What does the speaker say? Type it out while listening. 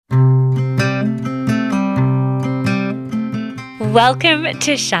Welcome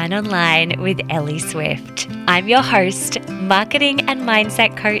to Shine Online with Ellie Swift. I'm your host, marketing and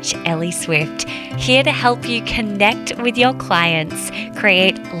mindset coach Ellie Swift, here to help you connect with your clients,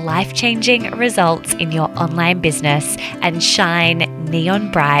 create life-changing results in your online business, and shine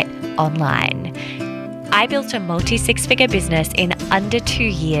neon bright online. I built a multi-six-figure business in under 2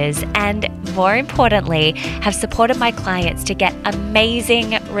 years and, more importantly, have supported my clients to get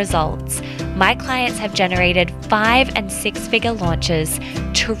amazing results. My clients have generated 5- and 6-figure launches,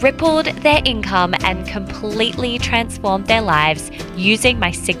 tripled their income, and completely transformed their lives using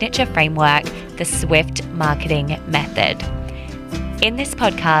my signature framework, the Swift Marketing Method. In this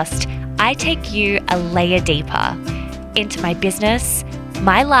podcast, I take you a layer deeper into my business,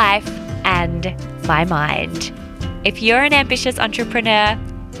 my life, and my mind. If you're an ambitious entrepreneur,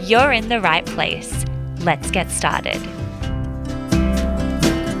 you're in the right place. Let's get started.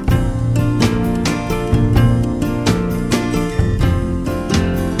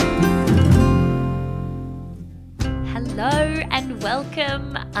 Hello and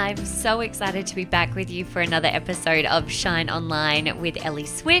welcome. I'm so excited to be back with you for another episode of Shine Online with Ellie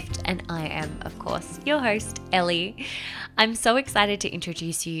Swift, and I am, of course, your host, Ellie. I'm so excited to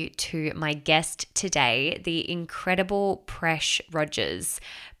introduce you to my guest today, the incredible Presh Rogers.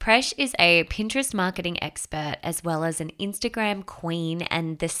 Presh is a Pinterest marketing expert as well as an Instagram queen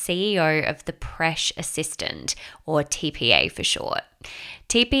and the CEO of the Presh Assistant, or TPA for short.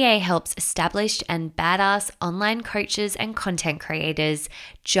 TPA helps established and badass online coaches and content creators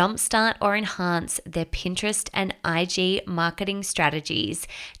jumpstart or enhance their Pinterest and IG marketing strategies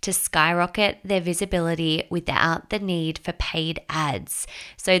to skyrocket their visibility without the need for paid ads,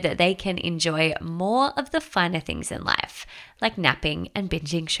 so that they can enjoy more of the finer things in life, like napping and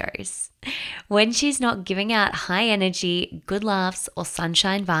binging shows. When she's not giving out high energy, good laughs, or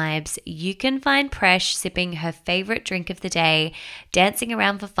sunshine vibes, you can find Presh sipping her favorite drink of the day, dancing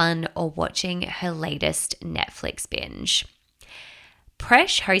around for fun, or watching her latest Netflix binge.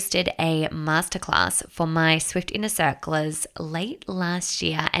 Presh hosted a masterclass for my Swift Inner Circlers late last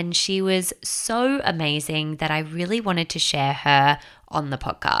year, and she was so amazing that I really wanted to share her on the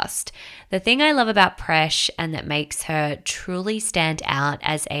podcast. The thing I love about Presh and that makes her truly stand out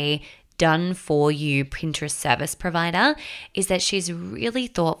as a done-for-you Pinterest service provider is that she's really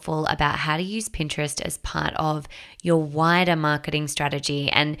thoughtful about how to use Pinterest as part of your wider marketing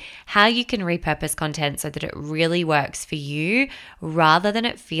strategy and how you can repurpose content so that it really works for you rather than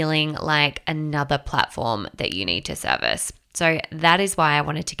it feeling like another platform that you need to service. So that is why I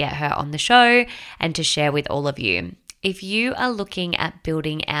wanted to get her on the show and to share with all of you. If you are looking at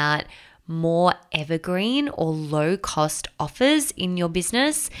building out more evergreen or low-cost offers in your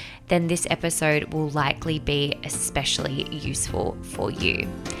business, then this episode will likely be especially useful for you.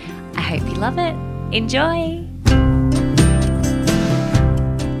 I hope you love it. Enjoy!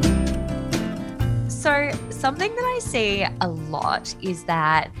 So, something that I see a lot is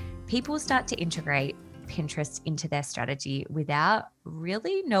that people start to integrate Pinterest into their strategy without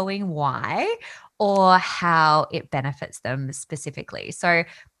really knowing why or how it benefits them specifically. So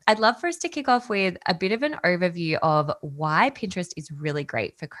I'd love for us to kick off with a bit of an overview of why Pinterest is really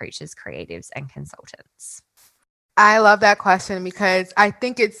great for coaches, creatives, and consultants. I love that question because I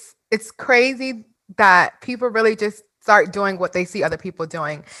think it's crazy that people really just start doing what they see other people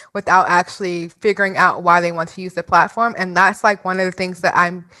doing without actually figuring out why they want to use the platform. And that's like one of the things that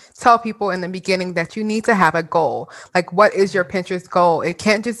I tell people in the beginning, that you need to have a goal. Like, what is your Pinterest goal? It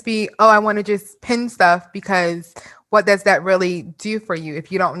can't just be, oh, I want to just pin stuff, because what does that really do for you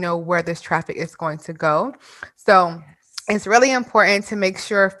if you don't know where this traffic is going to go? So it's really important to make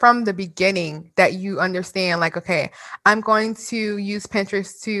sure from the beginning that you understand, like, okay, I'm going to use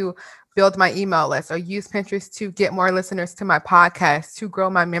Pinterest to build my email list, or use Pinterest to get more listeners to my podcast, to grow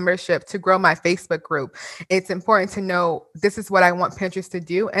my membership, to grow my Facebook group. It's important to know this is what I want Pinterest to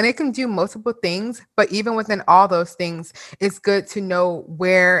do. And it can do multiple things, but even within all those things, it's good to know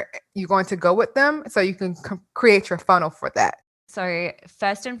where you're going to go with them so you can create your funnel for that. So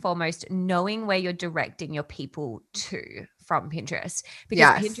first and foremost, knowing where you're directing your people to from Pinterest,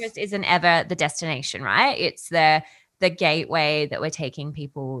 because Pinterest isn't ever the destination, right? It's the gateway that we're taking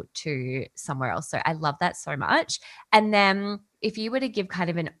people to somewhere else. So I love that so much. And then if you were to give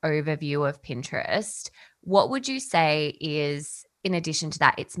kind of an overview of Pinterest, what would you say is, in addition to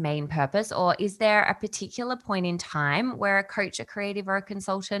that, its main purpose? Or is there a particular point in time where a coach, a creative, or a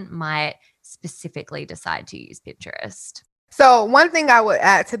consultant might specifically decide to use Pinterest? So one thing I would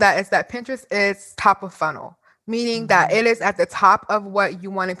add to that is that Pinterest is top of funnel. meaning that Mhm. it is at the top of what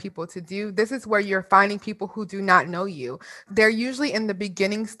you wanted people to do. This is where you're finding people who do not know you. They're usually in the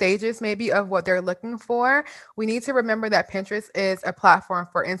beginning stages, maybe, of what they're looking for. We need to remember that Pinterest is a platform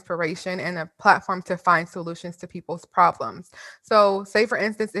for inspiration and a platform to find solutions to people's problems. So, say for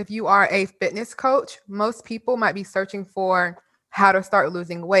instance, if you are a fitness coach, most people might be searching for how to start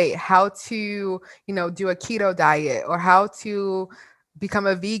losing weight, how to, do a keto diet, or how to become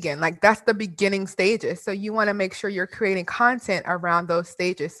a vegan. Like, that's the beginning stages. So you want to make sure you're creating content around those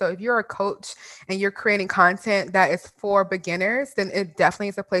stages. So if you're a coach and you're creating content that is for beginners, then it definitely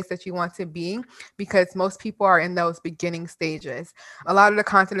is a place that you want to be, because most people are in those beginning stages. A lot of the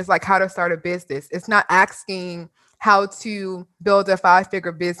content is like how to start a business. It's not asking how to build a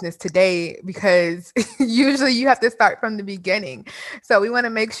 5-figure business today, because usually you have to start from the beginning. So we want to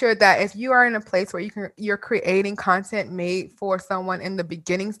make sure that if you are in a place where you're creating content made for someone in the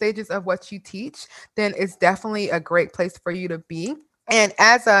beginning stages of what you teach, then it's definitely a great place for you to be. And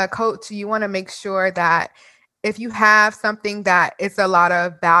as a coach, you want to make sure that if you have something that is a lot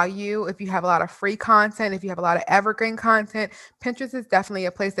of value, if you have a lot of free content, if you have a lot of evergreen content, Pinterest is definitely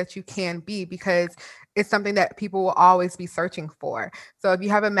a place that you can be, because it's something that people will always be searching for. So if you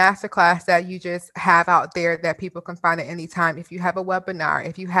have a masterclass that you just have out there that people can find at any time, if you have a webinar,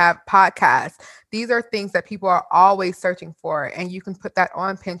 if you have podcasts, these are things that people are always searching for, and you can put that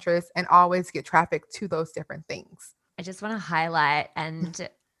on Pinterest and always get traffic to those different things. I just want to highlight and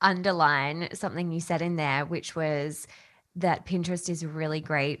underline something you said in there, which was that Pinterest is really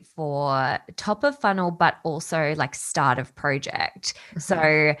great for top of funnel, but also like start of project.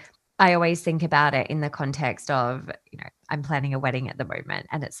 So I always think about it in the context of, I'm planning a wedding at the moment,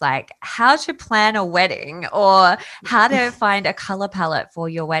 and it's like how to plan a wedding or how to find a color palette for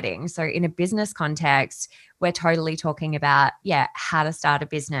your wedding. So in a business context, we're totally talking about, how to start a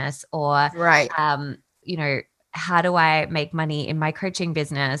business, or, Right. How do I make money in my coaching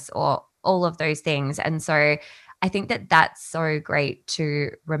business, or all of those things. And so I think that that's so great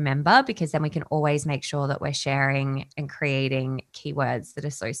to remember, because then we can always make sure that we're sharing and creating keywords that are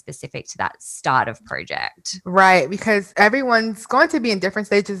so specific to that start of project. Right, because everyone's going to be in different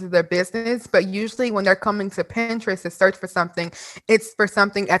stages of their business, but usually when they're coming to Pinterest to search for something, it's for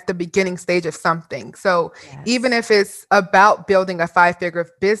something at the beginning stage of something. So even if it's about building a 5-figure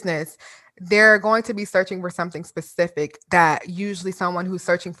business, they're going to be searching for something specific that usually someone who's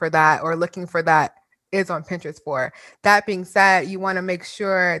searching for that or looking for that is on Pinterest for. That being said, you want to make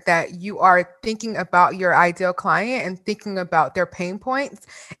sure that you are thinking about your ideal client and thinking about their pain points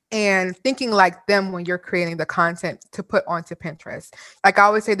and thinking like them when you're creating the content to put onto Pinterest. Like I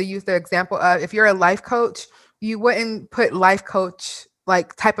always say, to use the example of, if you're a life coach, you wouldn't put life coach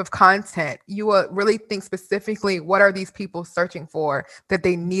like type of content. You will really think specifically, what are these people searching for that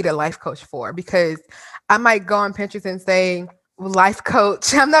they need a life coach for? Because I might go on Pinterest and say, life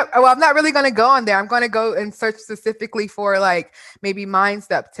coach. I'm not really going to go on there. I'm going to go and search specifically for like maybe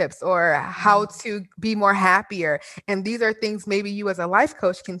mindset tips or how to be more happier. And these are things maybe you as a life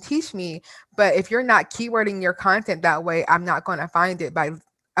coach can teach me. But if you're not keywording your content that way, I'm not going to find it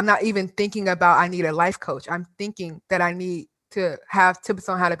I'm not even thinking about I need a life coach. I'm thinking that I need to have tips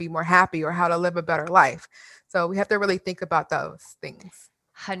on how to be more happy or how to live a better life. So we have to really think about those things.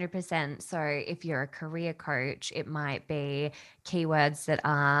 100%. So if you're a career coach, it might be keywords that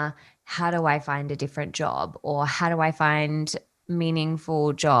are, how do I find a different job, or how do I find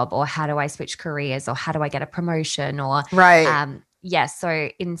meaningful job, or how do I switch careers, or how do I get a promotion, or right. Yes.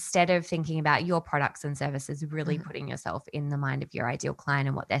 So instead of thinking about your products and services, really putting yourself in the mind of your ideal client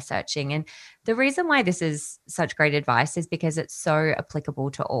and what they're searching. And the reason why this is such great advice is because it's so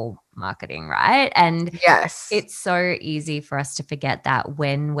applicable to all marketing, right? And yes, it's so easy for us to forget that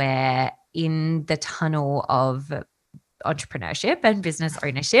when we're in the tunnel of entrepreneurship and business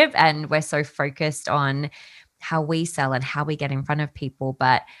ownership, and we're so focused on how we sell and how we get in front of people.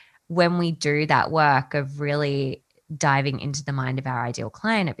 But when we do that work of really diving into the mind of our ideal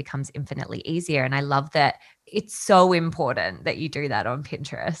client, it becomes infinitely easier. And I love that it's so important that you do that on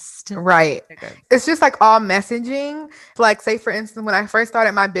Pinterest. Right. It's just like all messaging. Like, say, for instance, when I first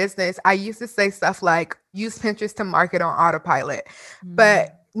started my business, I used to say stuff like, use Pinterest to market on autopilot.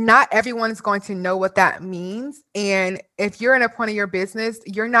 But not everyone is going to know what that means. And if you're in a point of your business,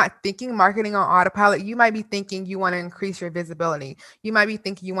 you're not thinking marketing on autopilot. You might be thinking you want to increase your visibility. You might be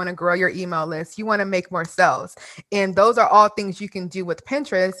thinking you want to grow your email list. You want to make more sales. And those are all things you can do with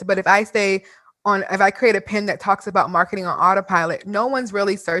Pinterest. But if I create a pin that talks about marketing on autopilot, no one's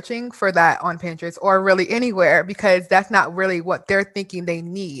really searching for that on Pinterest or really anywhere, because that's not really what they're thinking they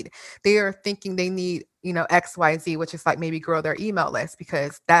need. They are thinking they need XYZ, which is like maybe grow their email list,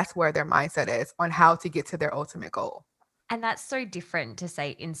 because that's where their mindset is on how to get to their ultimate goal. And that's so different to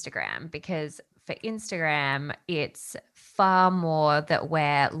say Instagram, because for Instagram, it's far more that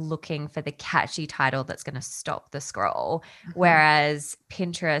we're looking for the catchy title that's going to stop the scroll, whereas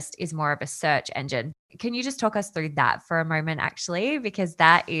Pinterest is more of a search engine. Can you just talk us through that for a moment, actually? Because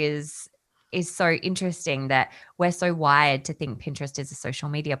that is so interesting that we're so wired to think Pinterest is a social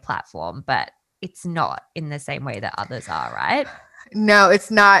media platform, but it's not in the same way that others are, right? No,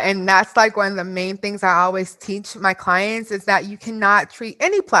 it's not. And that's like one of the main things I always teach my clients is that you cannot treat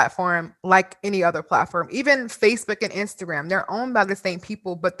any platform like any other platform. Even Facebook and Instagram, they're owned by the same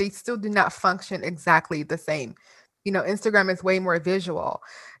people, but they still do not function exactly the same. Instagram is way more visual.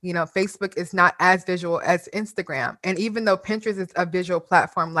 Facebook is not as visual as Instagram. And even though Pinterest is a visual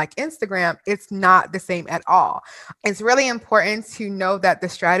platform like Instagram, it's not the same at all. It's really important to know that the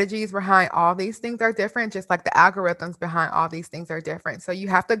strategies behind all these things are different, just like the algorithms behind all these things are different. So you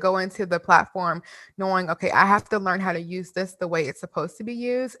have to go into the platform knowing, okay, I have to learn how to use this the way it's supposed to be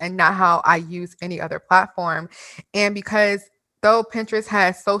used and not how I use any other platform. And because though Pinterest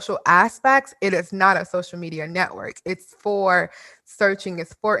has social aspects, it is not a social media network. It's for searching,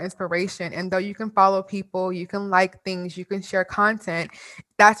 it's for inspiration. And though you can follow people, you can like things, you can share content,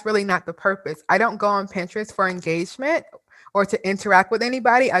 that's really not the purpose. I don't go on Pinterest for engagement or to interact with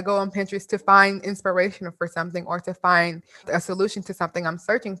anybody. I go on Pinterest to find inspiration for something or to find a solution to something I'm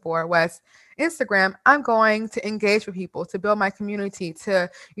searching for. Whereas Instagram, I'm going to engage with people, to build my community, to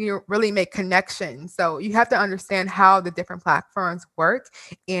really make connections. So you have to understand how the different platforms work.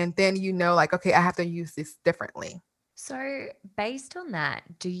 And then like, okay, I have to use this differently. So, based on that,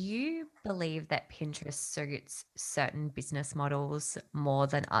 do you believe that Pinterest suits certain business models more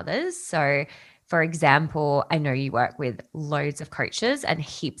than others? So, for example, I know you work with loads of coaches, and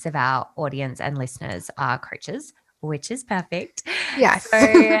heaps of our audience and listeners are coaches, which is perfect. Yes.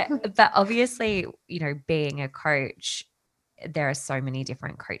 But obviously, being a coach, there are so many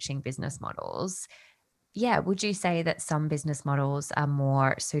different coaching business models. Yeah. Would you say that some business models are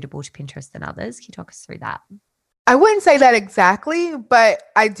more suitable to Pinterest than others? Can you talk us through that? I wouldn't say that exactly, but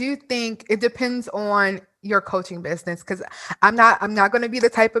I do think it depends on your coaching business, because I'm not going to be the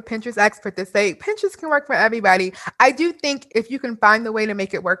type of Pinterest expert to say Pinterest can work for everybody. I do think if you can find the way to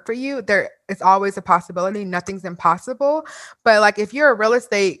make it work for you, there is always a possibility. Nothing's impossible. But like if you're a real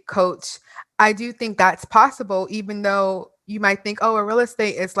estate coach, I do think that's possible, even though you might think, oh, a real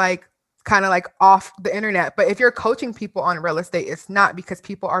estate is like kind of like off the internet. But if you're coaching people on real estate, it's not, because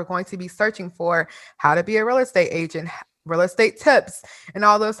people are going to be searching for how to be a real estate agent, real estate tips, and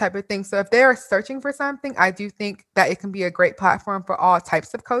all those type of things. So if they're searching for something, I do think that it can be a great platform for all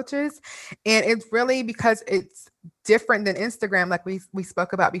types of coaches. And it's really because it's different than Instagram, like we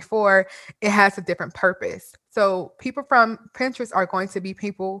spoke about before, it has a different purpose. So people from Pinterest are going to be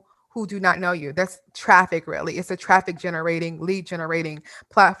people who do not know you. That's traffic, really. It's a traffic generating, lead generating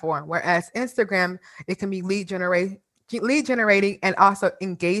platform. Whereas Instagram, it can be lead generating and also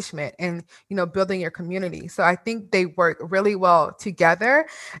engagement and building your community. So I think they work really well together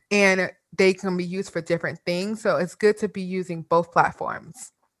and they can be used for different things. So it's good to be using both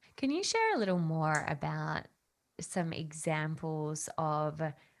platforms. Can you share a little more about some examples of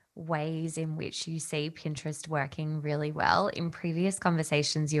ways in which you see Pinterest working really well? In previous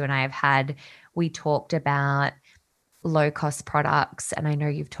conversations you and I have had, we talked about low-cost products, and I know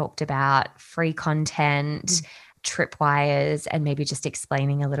you've talked about free content, tripwires, and maybe just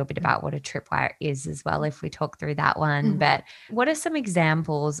explaining a little bit about what a tripwire is as well, if we talk through that one. But what are some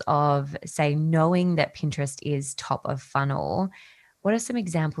examples of, say, knowing that Pinterest is top of funnel? What are some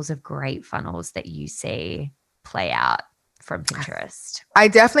examples of great funnels that you see play out from Pinterest? I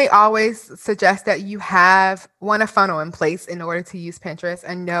definitely always suggest that you have a funnel in place in order to use Pinterest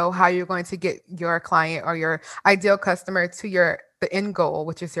and know how you're going to get your client or your ideal customer to the end goal,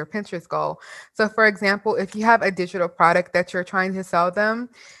 which is your Pinterest goal. So for example, if you have a digital product that you're trying to sell them,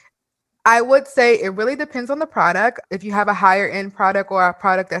 I would say it really depends on the product. If you have a higher end product or a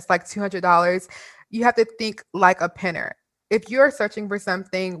product that's like $200, you have to think like a pinner. If you're searching for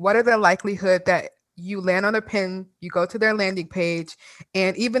something, what are the likelihood that you land on a pin, you go to their landing page,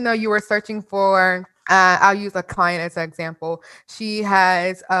 and even though you were searching for, I'll use a client as an example, she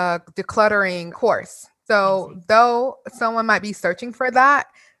has a decluttering course. So though someone might be searching for that,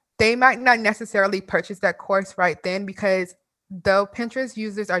 they might not necessarily purchase that course right then, because though Pinterest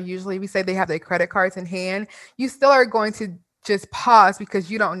users are usually, we say they have their credit cards in hand, you still are going to just pause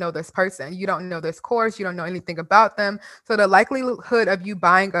because you don't know this person. You don't know this course. You don't know anything about them. So the likelihood of you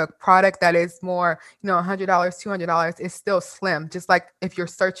buying a product that is more, $100, $200 is still slim. Just like if you're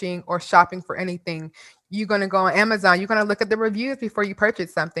searching or shopping for anything, you're going to go on Amazon, you're going to look at the reviews before you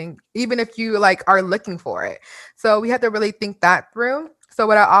purchase something, even if you like are looking for it. So we have to really think that through. So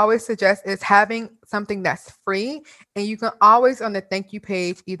what I always suggest is having something that's free, and you can always on the thank you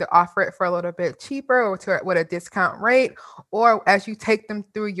page either offer it for a little bit cheaper or with a discount rate, or as you take them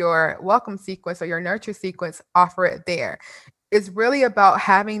through your welcome sequence or your nurture sequence, offer it there. It's really about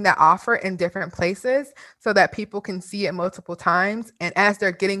having that offer in different places so that people can see it multiple times. And as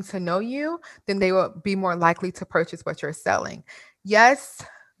they're getting to know you, then they will be more likely to purchase what you're selling. Yes,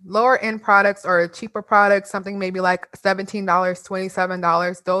 lower end products or cheaper products, something maybe like $17,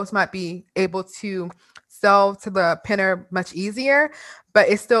 $27, those might be able to sell to the pinner much easier, but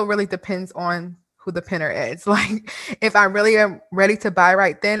it still really depends on who the pinner is. Like if I really am ready to buy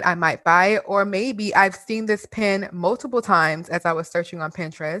right then, I might buy it. Or maybe I've seen this pin multiple times as I was searching on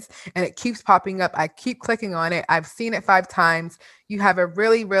Pinterest and it keeps popping up. I keep clicking on it. I've seen it 5 times. You have a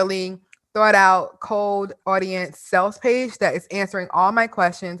really, really thought out cold audience sales page that is answering all my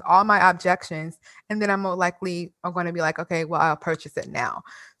questions, all my objections. And then I'm more likely I'm going to be like, okay, well, I'll purchase it now.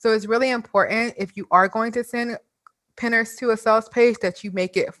 So it's really important if you are going to send pinners to a sales page that you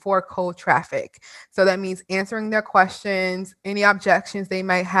make it for cold traffic. So that means answering their questions, any objections they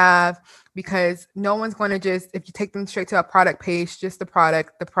might have, because no one's going to just, if you take them straight to a product page, just the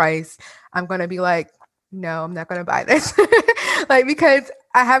product, the price, I'm going to be like, no, I'm not going to buy this. Like, because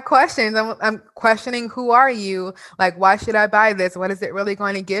I have questions. I'm questioning, who are you? Like, why should I buy this? What is it really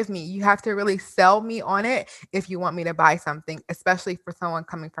going to give me? You have to really sell me on it if you want me to buy something, especially for someone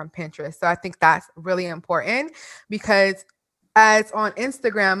coming from Pinterest. So I think that's really important because as on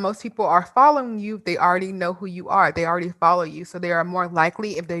Instagram, most people are following you. They already know who you are. They already follow you. So they are more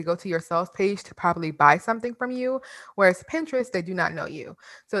likely, if they go to your sales page, to probably buy something from you. Whereas Pinterest, they do not know you.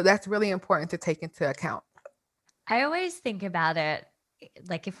 So that's really important to take into account. I always think about it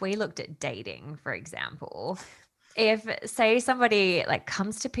like if we looked at dating, for example, if say somebody like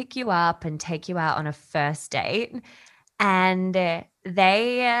comes to pick you up and take you out on a first date and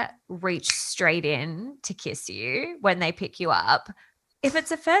they reach straight in to kiss you when they pick you up. If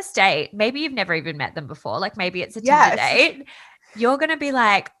it's a first date, maybe you've never even met them before, like maybe it's a Tinder date, you're going to be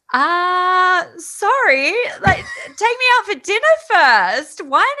like, sorry, like take me out for dinner first,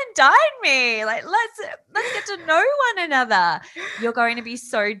 wine and dine me, like let's get to know one another. You're going to be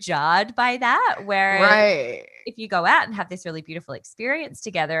so jarred by that, where if you go out and have this really beautiful experience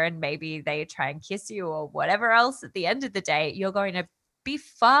together and maybe they try and kiss you or whatever else at the end of the day, you're going to be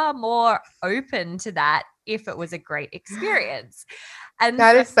far more open to that if it was a great experience. And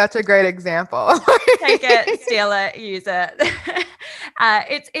that is such a great example. Take it, steal it, use it.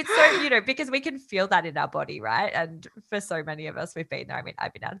 It's so, because we can feel that in our body, right? And for so many of us, we've been there. I mean,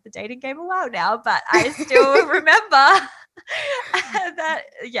 I've been out of the dating game a while now, but I still remember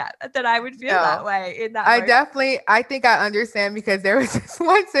that I would feel that way in that moment. I think I understand, because there was this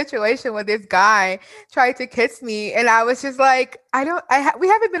one situation where this guy tried to kiss me and I was just like, we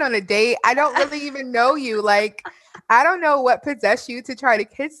haven't been on a date. I don't really even know you. Like, I don't know what possessed you to try to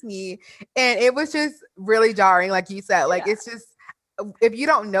kiss me. And it was just really jarring. Like you said, like, it's just, if you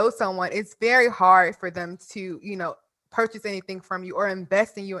don't know someone, it's very hard for them to, purchase anything from you or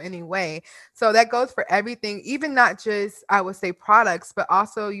invest in you in any way. So that goes for everything, even not just, I would say, products, but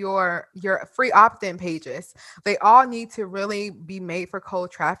also your free opt-in pages. They all need to really be made for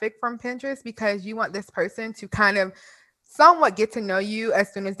cold traffic from Pinterest, because you want this person to kind of somewhat get to know you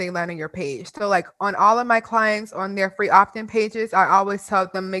as soon as they land on your page. So like on all of my clients on their free opt-in pages, I always tell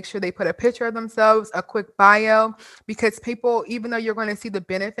them, make sure they put a picture of themselves, a quick bio, because people, even though you're going to see the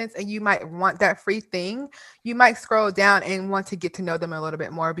benefits and you might want that free thing, you might scroll down and want to get to know them a little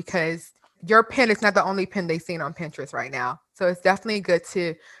bit more, because your pin is not the only pin they've seen on Pinterest right now. So it's definitely good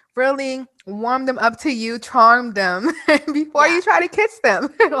to really warm them up to you, charm them before you try to kiss them.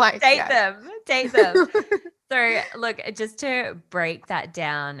 Like date them. So look, just to break that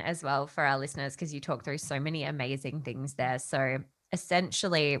down as well for our listeners, because you talk through so many amazing things there. So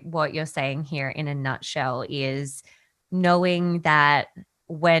essentially what you're saying here in a nutshell is knowing that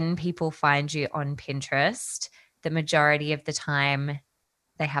when people find you on Pinterest, the majority of the time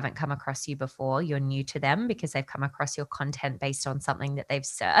they haven't come across you before. You're new to them because they've come across your content based on something that they've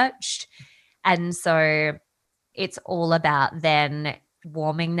searched. And so it's all about then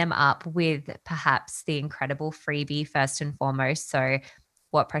warming them up with perhaps the incredible freebie first and foremost. So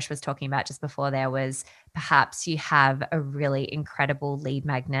what Presh was talking about just before there was perhaps you have a really incredible lead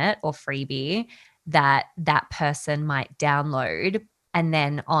magnet or freebie that person might download. And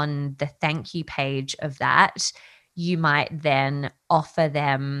then on the thank you page of that, you might then offer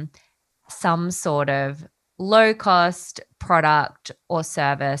them some sort of low cost product or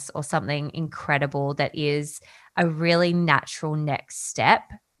service or something incredible that is a really natural next step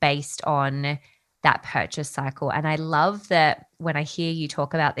based on that purchase cycle. And I love that when I hear you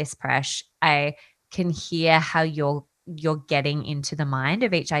talk about this, Presh, I can hear how you're getting into the mind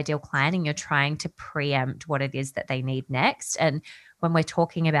of each ideal client and you're trying to preempt what it is that they need next. And when we're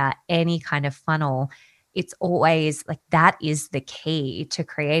talking about any kind of funnel, it's always like that is the key to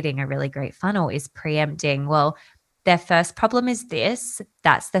creating a really great funnel is preempting, well, their first problem is this,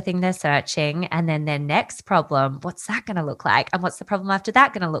 that's the thing they're searching. And then their next problem, what's that going to look like? And what's the problem after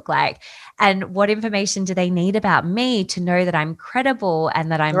that going to look like? And what information do they need about me to know that I'm credible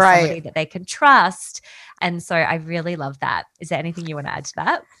and that I'm somebody that they can trust? And so I really love that. Is there anything you want to add to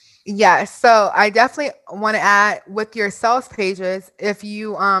that? Yeah, so I definitely want to add with your sales pages, if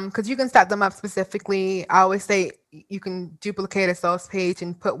you because you can set them up specifically. I always say you can duplicate a sales page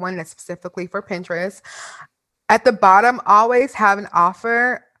and put one that's specifically for Pinterest. At the bottom, always have an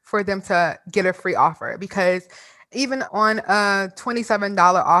offer for them to get a free offer, because even on a $27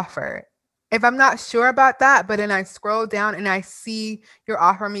 offer, if I'm not sure about that, but then I scroll down and I see you're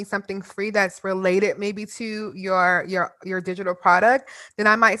offering me something free that's related maybe to your digital product, then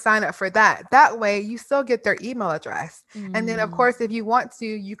I might sign up for that. That way you still get their email address. And then of course, if you want to,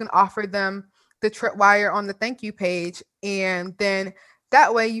 you can offer them the Tripwire on the thank you page. And then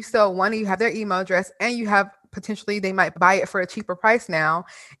that way you still you have their email address and you have potentially they might buy it for a cheaper price now.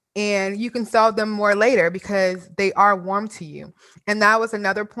 And you can sell them more later because they are warm to you. And that was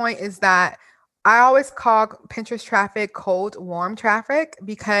another point, is that I always call Pinterest traffic cold, warm traffic,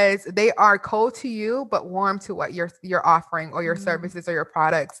 because they are cold to you, but warm to what you're offering or your services or your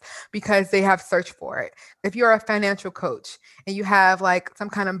products, because they have searched for it. If you're a financial coach and you have like some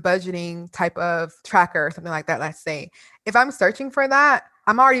kind of budgeting type of tracker or something like that, let's say, if I'm searching for that,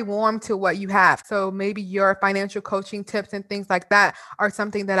 I'm already warm to what you have. So maybe your financial coaching tips and things like that are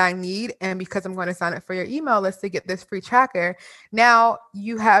something that I need. And because I'm going to sign up for your email list to get this free tracker, now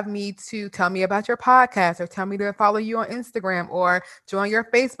you have me to tell me about your podcast, or tell me to follow you on Instagram, or join your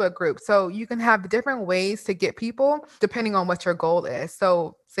Facebook group. So you can have different ways to get people depending on what your goal is.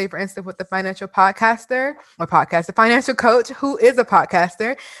 So say, for instance, with the financial financial coach who is a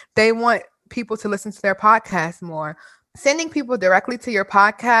podcaster, they want people to listen to their podcast more. Sending people directly to your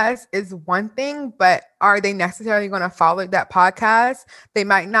podcast is one thing, but are they necessarily going to follow that podcast? They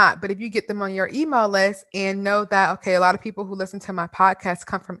might not. But if you get them on your email list and know that, okay, a lot of people who listen to my podcast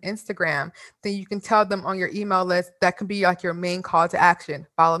come from Instagram, then you can tell them on your email list, that can be like your main call to action.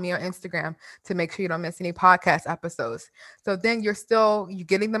 Follow me on Instagram to make sure you don't miss any podcast episodes. So then you're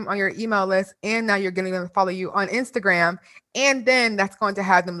getting them on your email list, and now you're getting them to follow you on Instagram. And then that's going to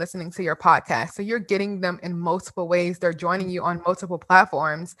have them listening to your podcast. So you're getting them in multiple ways. They're joining you on multiple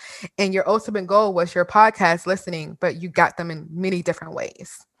platforms. And your ultimate goal was your podcast listening, but you got them in many different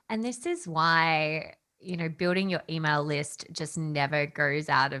ways. And this is why, building your email list just never goes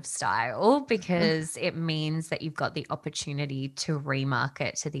out of style, because it means that you've got the opportunity to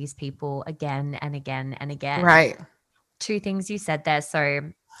remarket to these people again and again and again. Right. Two things you said there.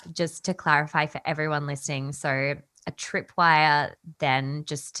 So just to clarify for everyone listening, so a Tripwire, then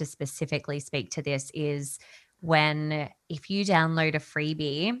just to specifically speak to this, is if you download a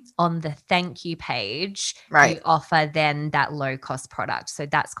freebie on the thank you page, right, you offer then that low cost product. So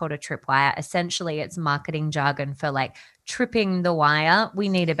that's called a Tripwire. Essentially, it's marketing jargon for like tripping the wire. We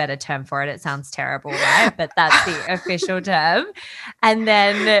need a better term for it. It sounds terrible, right? But that's the official term. And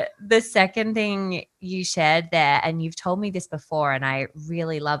then the second thing you shared there, and you've told me this before, and I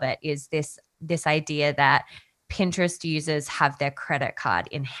really love it, is this idea that Pinterest users have their credit card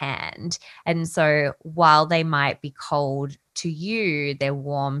in hand. And so while they might be cold to you, they're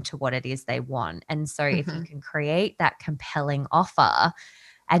warm to what it is they want. And so if you can create that compelling offer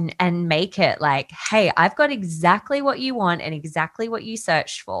and make it like, hey, I've got exactly what you want and exactly what you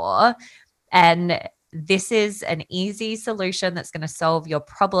searched for, and this is an easy solution that's going to solve your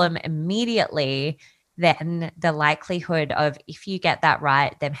problem immediately, then the likelihood of, if you get that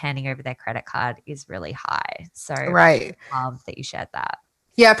right, them handing over their credit card is really high. So right. I love that you shared that.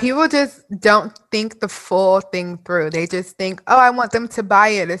 Yeah, people just don't think the full thing through. They just think, oh, I want them to buy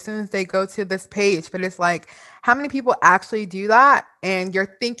it as soon as they go to this page. But it's like, how many people actually do that? And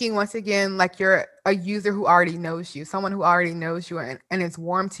you're thinking, once again, like you're a user who already knows you, someone who already knows you and is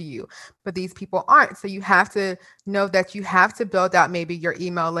warm to you. But these people aren't. So you have to know that you have to build out maybe your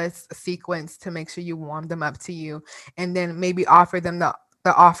email list sequence to make sure you warm them up to you, and then maybe offer them the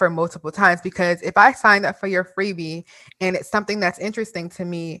offer multiple times. Because if I signed up for your freebie and it's something that's interesting to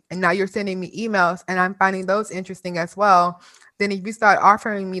me, and now you're sending me emails and I'm finding those interesting as well, then if you start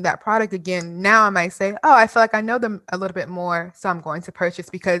offering me that product again, now I might say, oh, I feel like I know them a little bit more, so I'm going to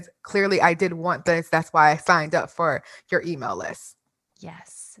purchase because clearly I did want this. That's why I signed up for your email list.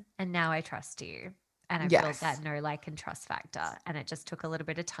 Yes. And now I trust you. And I've built Yes. that know, like, and trust factor. And it just took a little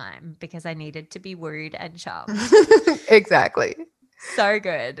bit of time because I needed to be wooed and charmed. Exactly. So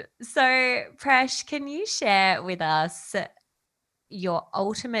good. So, Presh, can you share with us your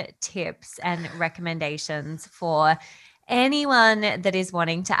ultimate tips and recommendations for anyone that is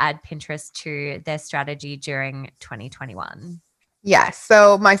wanting to add Pinterest to their strategy during 2021? Yes.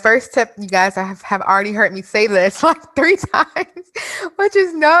 So my first tip, you guys have already heard me say this like 3 times, which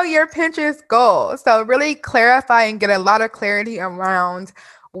is know your Pinterest goal. So really clarify and get a lot of clarity around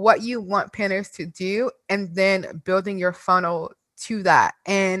what you want Pinterest to do, and then building your funnel to that.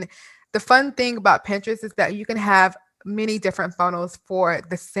 And the fun thing about Pinterest is that you can have many different funnels for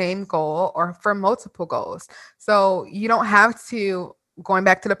the same goal or for multiple goals. So you don't have to, going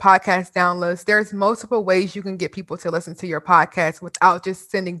back to the podcast downloads, there's multiple ways you can get people to listen to your podcast without just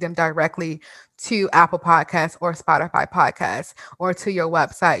sending them directly to Apple Podcasts or Spotify Podcasts or to your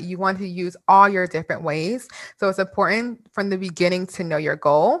website. You want to use all your different ways. So it's important from the beginning to know your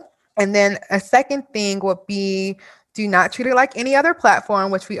goal. And then a second thing would be, do not treat it like any other platform,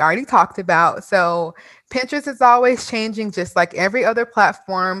 which we already talked about. So Pinterest is always changing, just like every other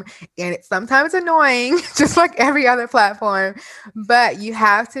platform, and it's sometimes annoying, just like every other platform. But you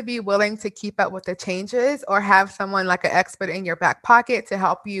have to be willing to keep up with the changes, or have someone like an expert in your back pocket to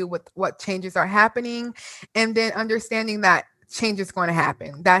help you with what changes are happening, and then understanding that change is going to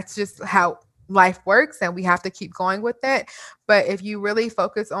happen. That's just how life works, and we have to keep going with it. But if you really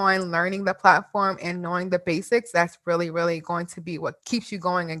focus on learning the platform and knowing the basics, that's really, really going to be what keeps you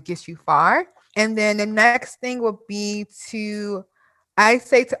going and gets you far. And then the next thing will be to, I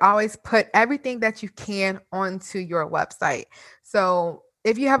say, to always put everything that you can onto your website. So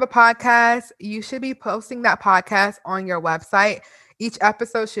if you have a podcast, you should be posting that podcast on your website. Each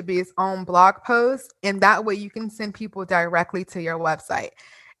episode should be its own blog post, and that way you can send people directly to your website.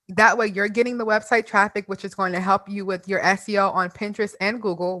 That way you're getting the website traffic, which is going to help you with your SEO on Pinterest and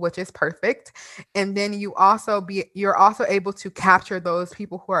Google, which is perfect. And then you're also able to capture those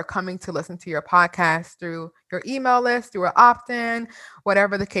people who are coming to listen to your podcast through your email list, through an opt-in,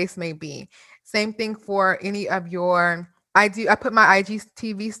 whatever the case may be. Same thing for any of your, I put my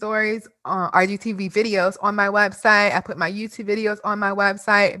IGTV stories, IGTV videos on my website. I put my YouTube videos on my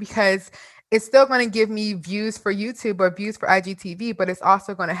website because it's still going to give me views for YouTube or views for IGTV, but it's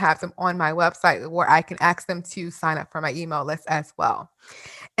also going to have them on my website where I can ask them to sign up for my email list as well.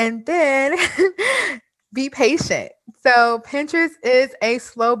 And then be patient. So Pinterest is a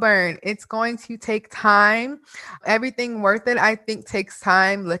slow burn. It's going to take time. Everything worth it, I think, takes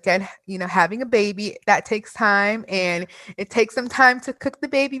time. Look at, having a baby, that takes time, and it takes some time to cook the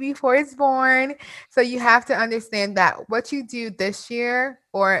baby before it's born. So you have to understand that what you do this year,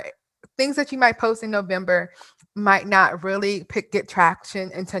 or things that you might post in November, might not really get traction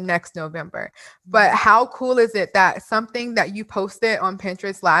until next November. But how cool is it that something that you posted on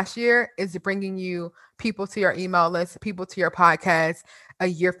Pinterest last year is bringing you people to your email list, people to your podcast a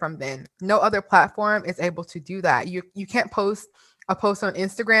year from then? No other platform is able to do that. You can't post a post on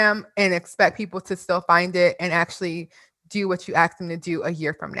Instagram and expect people to still find it and actually do what you ask them to do a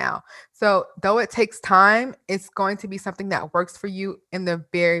year from now. So though it takes time, it's going to be something that works for you in the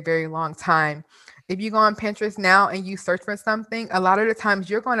very, very long time. If you go on Pinterest now and you search for something, a lot of the times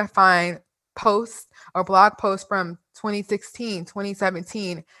you're going to find posts or blog posts from 2016,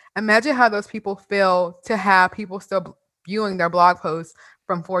 2017. Imagine how those people feel to have people still viewing their blog posts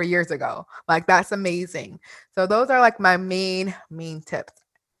from 4 years ago. Like, that's amazing. So those are like my main tips.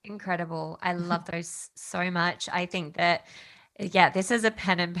 Incredible. I love those so much. I think that, yeah, this is a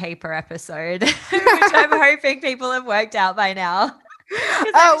pen and paper episode, which I'm hoping people have worked out by now.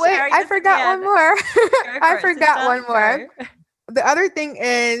 Oh, wait, I forgot one more. I forgot one more. The other thing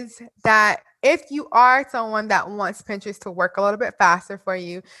is that if you are someone that wants Pinterest to work a little bit faster for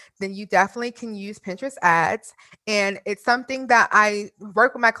you, then you definitely can use Pinterest ads. And it's something that I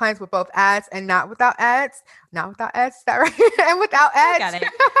work with my clients with both ads and not without ads. Not without ads, is that right? And without ads.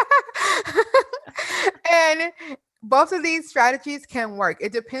 And both of these strategies can work.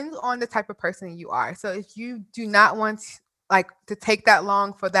 It depends on the type of person you are. So if you do not want to take that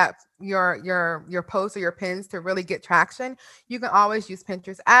long for that your posts or your pins to really get traction, you can always use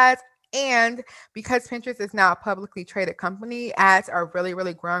Pinterest ads. And because Pinterest is now a publicly traded company, ads are really,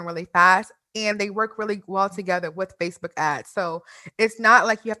 really growing really fast, and they work really well together with Facebook ads. So it's not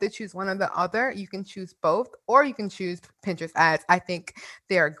like you have to choose one or the other. You can choose both, or you can choose Pinterest ads. I think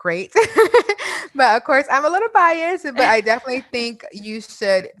they're great. But of course, I'm a little biased, but I definitely think you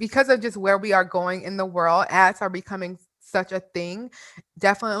should, because of just where we are going in the world, ads are becoming such a thing.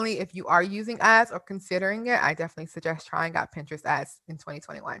 Definitely, if you are using ads or considering it, I definitely suggest trying out Pinterest ads in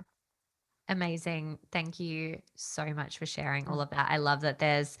 2021. Amazing. Thank you so much for sharing all of that. I love that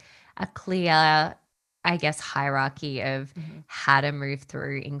there's a clear, I guess, hierarchy of how to move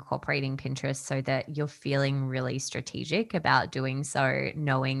through incorporating Pinterest so that you're feeling really strategic about doing so,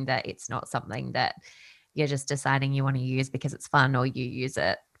 knowing that it's not something that you're just deciding you want to use because it's fun, or you use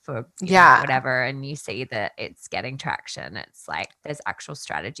it for whatever, and you see that it's getting traction. It's like there's actual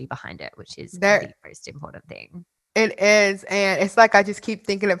strategy behind it, which is the most important thing. It is. And it's like I just keep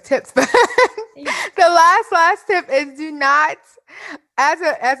thinking of tips, but the last tip is, do not, as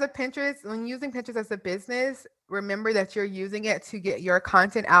a Pinterest, when using Pinterest as a business, remember that you're using it to get your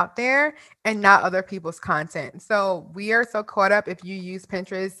content out there and not other people's content. So we are so caught up, if you use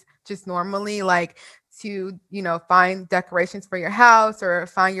Pinterest just normally, like to, find decorations for your house or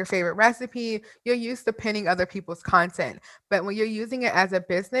find your favorite recipe, you're used to pinning other people's content. But when you're using it as a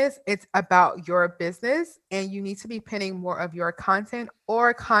business, it's about your business, and you need to be pinning more of your content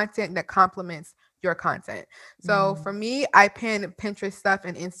or content that complements your content. So for me, I pin Pinterest stuff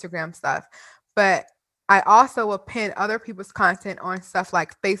and Instagram stuff, but I also will pin other people's content on stuff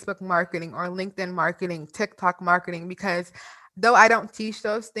like Facebook marketing or LinkedIn marketing, TikTok marketing, because though I don't teach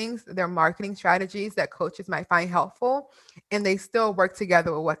those things, they're marketing strategies that coaches might find helpful, and they still work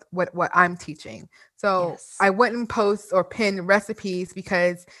together with what I'm teaching. So I wouldn't post or pin recipes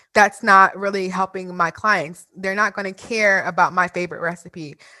because that's not really helping my clients. They're not going to care about my favorite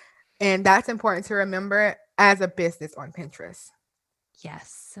recipe. And that's important to remember as a business on Pinterest.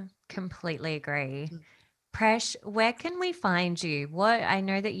 Yes, completely agree. Presh, where can we find you? I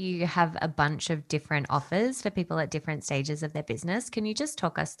know that you have a bunch of different offers for people at different stages of their business. Can you just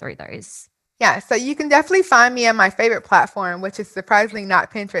talk us through those? Yeah, so you can definitely find me on my favorite platform, which is surprisingly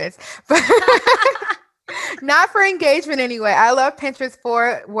not Pinterest, but not for engagement anyway. I love Pinterest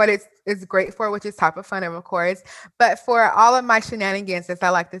for what it's great for, which is top of funnel, of course. But for all of my shenanigans, as I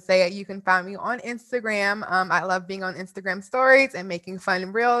like to say it, you can find me on Instagram. I love being on Instagram stories and making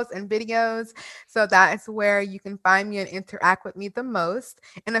fun reels and videos. So that's where you can find me and interact with me the most.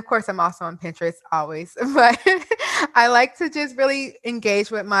 And of course, I'm also on Pinterest always. But I like to just really engage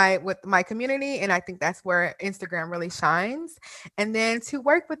with my community. And I think that's where Instagram really shines. And then to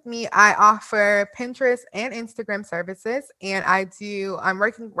work with me, I offer Pinterest and Instagram services. And I'm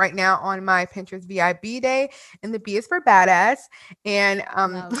working right now on my Pinterest VIB day, and the B is for badass. And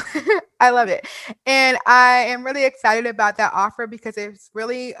I love it. And I am really excited about that offer because it's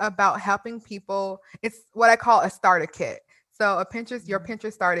really about helping people. It's what I call a starter kit. So your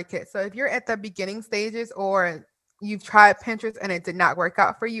Pinterest starter kit. So if you're at the beginning stages, or you've tried Pinterest and it did not work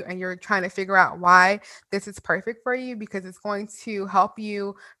out for you, and you're trying to figure out why, this is perfect for you, because it's going to help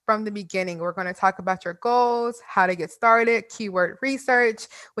you from the beginning. We're going to talk about your goals, how to get started, keyword research,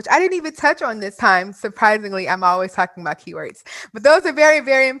 which I didn't even touch on this time. Surprisingly, I'm always talking about keywords, but those are very,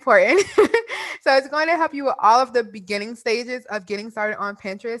 very important. So it's going to help you with all of the beginning stages of getting started on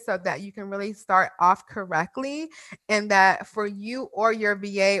Pinterest, so that you can really start off correctly, and that for you or your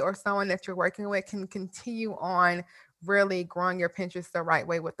VA or someone that you're working with can continue on really growing your Pinterest the right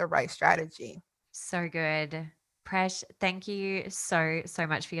way with the right strategy. So good. Presh, thank you so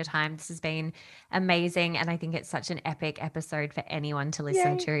much for your time. This has been amazing. And I think it's such an epic episode for anyone to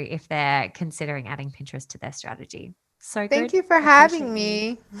listen to if they're considering adding Pinterest to their strategy. So good. Thank you for having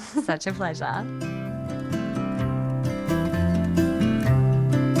me. Such a pleasure.